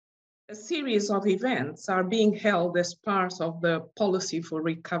A series of events are being held as part of the Policy for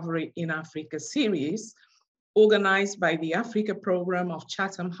Recovery in Africa series, organized by the Africa Program of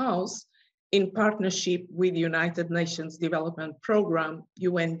Chatham House in partnership with United Nations Development Program,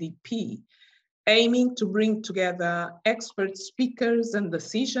 UNDP, aiming to bring together expert speakers and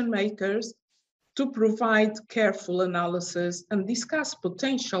decision makers to provide careful analysis and discuss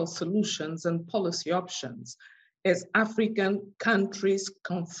potential solutions and policy options as African countries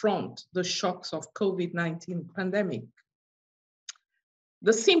confront the shocks of COVID-19 pandemic.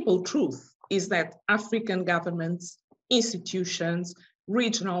 The simple truth is that African governments, institutions,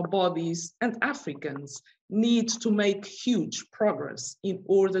 regional bodies, and Africans need to make huge progress in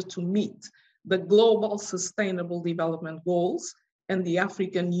order to meet the Global Sustainable Development Goals and the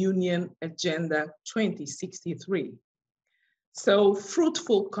African Union Agenda 2063. So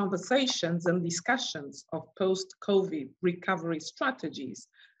fruitful conversations and discussions of post-COVID recovery strategies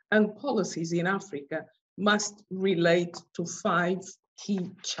and policies in Africa must relate to 5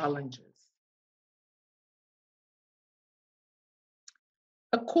 key challenges.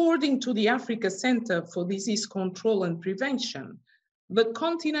 According to the Africa Center for Disease Control and Prevention, the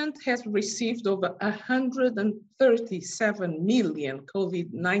continent has received over 137 million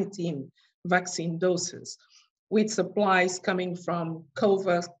COVID-19 vaccine doses, with supplies coming from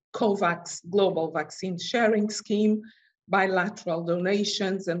COVAX Global Vaccine Sharing Scheme, bilateral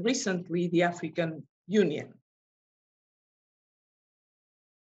donations, and recently the African Union.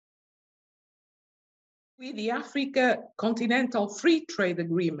 With the Africa Continental Free Trade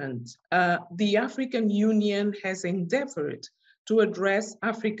Agreement, the African Union has endeavored to address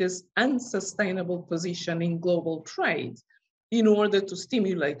Africa's unsustainable position in global trade in order to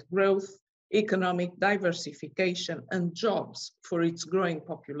stimulate growth, economic diversification, and jobs for its growing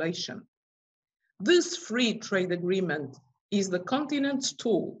population. This free trade agreement is the continent's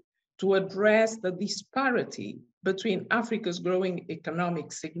tool to address the disparity between Africa's growing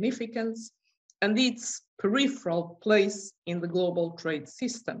economic significance and its peripheral place in the global trade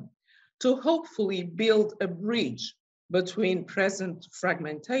system, to hopefully build a bridge between present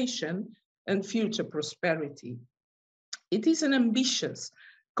fragmentation and future prosperity. It is an ambitious,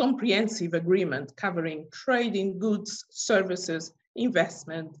 comprehensive agreement covering trade in goods, services,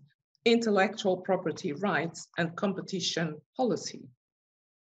 investment, intellectual property rights, and competition policy.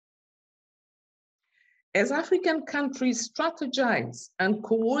 As African countries strategize and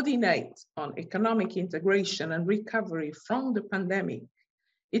coordinate on economic integration and recovery from the pandemic,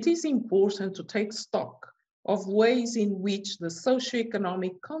 it is important to take stock of ways in which the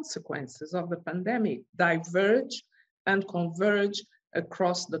socioeconomic consequences of the pandemic diverge and converge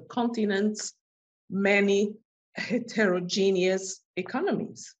across the continent's many heterogeneous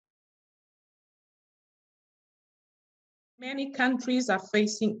economies. Many countries are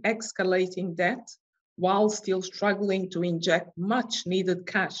facing escalating debt while still struggling to inject much needed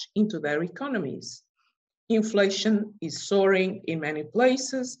cash into their economies. Inflation is soaring in many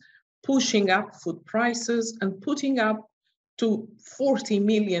places, pushing up food prices and putting up to 40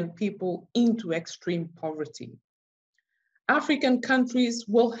 million people into extreme poverty. African countries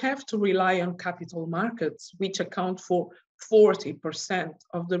will have to rely on capital markets, which account for 40%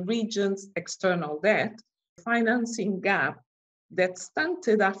 of the region's external debt, financing gap that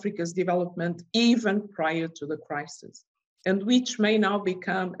stunted Africa's development even prior to the crisis, and which may now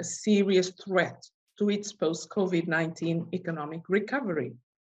become a serious threat to its post-COVID-19 economic recovery.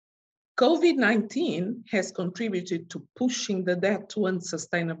 COVID-19 has contributed to pushing the debt to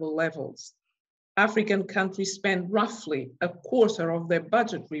unsustainable levels. African countries spend roughly a quarter of their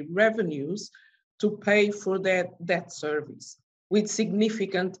budgetary revenues to pay for their debt service, with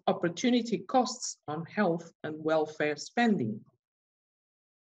significant opportunity costs on health and welfare spending.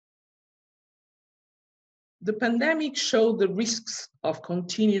 The pandemic showed the risks of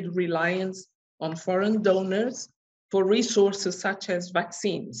continued reliance on foreign donors for resources such as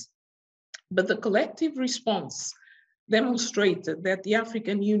vaccines, but the collective response demonstrated that the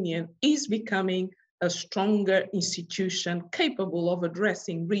African Union is becoming a stronger institution capable of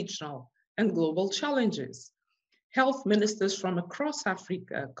addressing regional and global challenges. Health ministers from across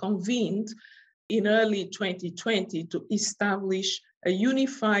Africa convened in early 2020 to establish a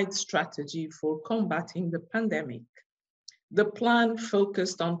unified strategy for combating the pandemic. The plan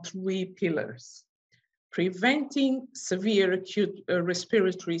focused on 3 pillars: preventing severe acute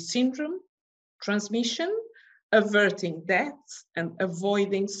respiratory syndrome transmission, averting deaths, and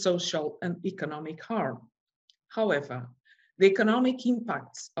avoiding social and economic harm. However, the economic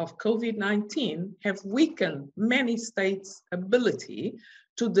impacts of COVID-19 have weakened many states' ability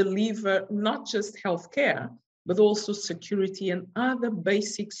to deliver not just healthcare, but also security and other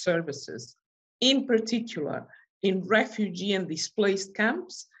basic services, in particular in refugee and displaced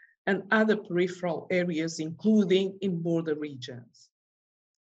camps and other peripheral areas, including in border regions.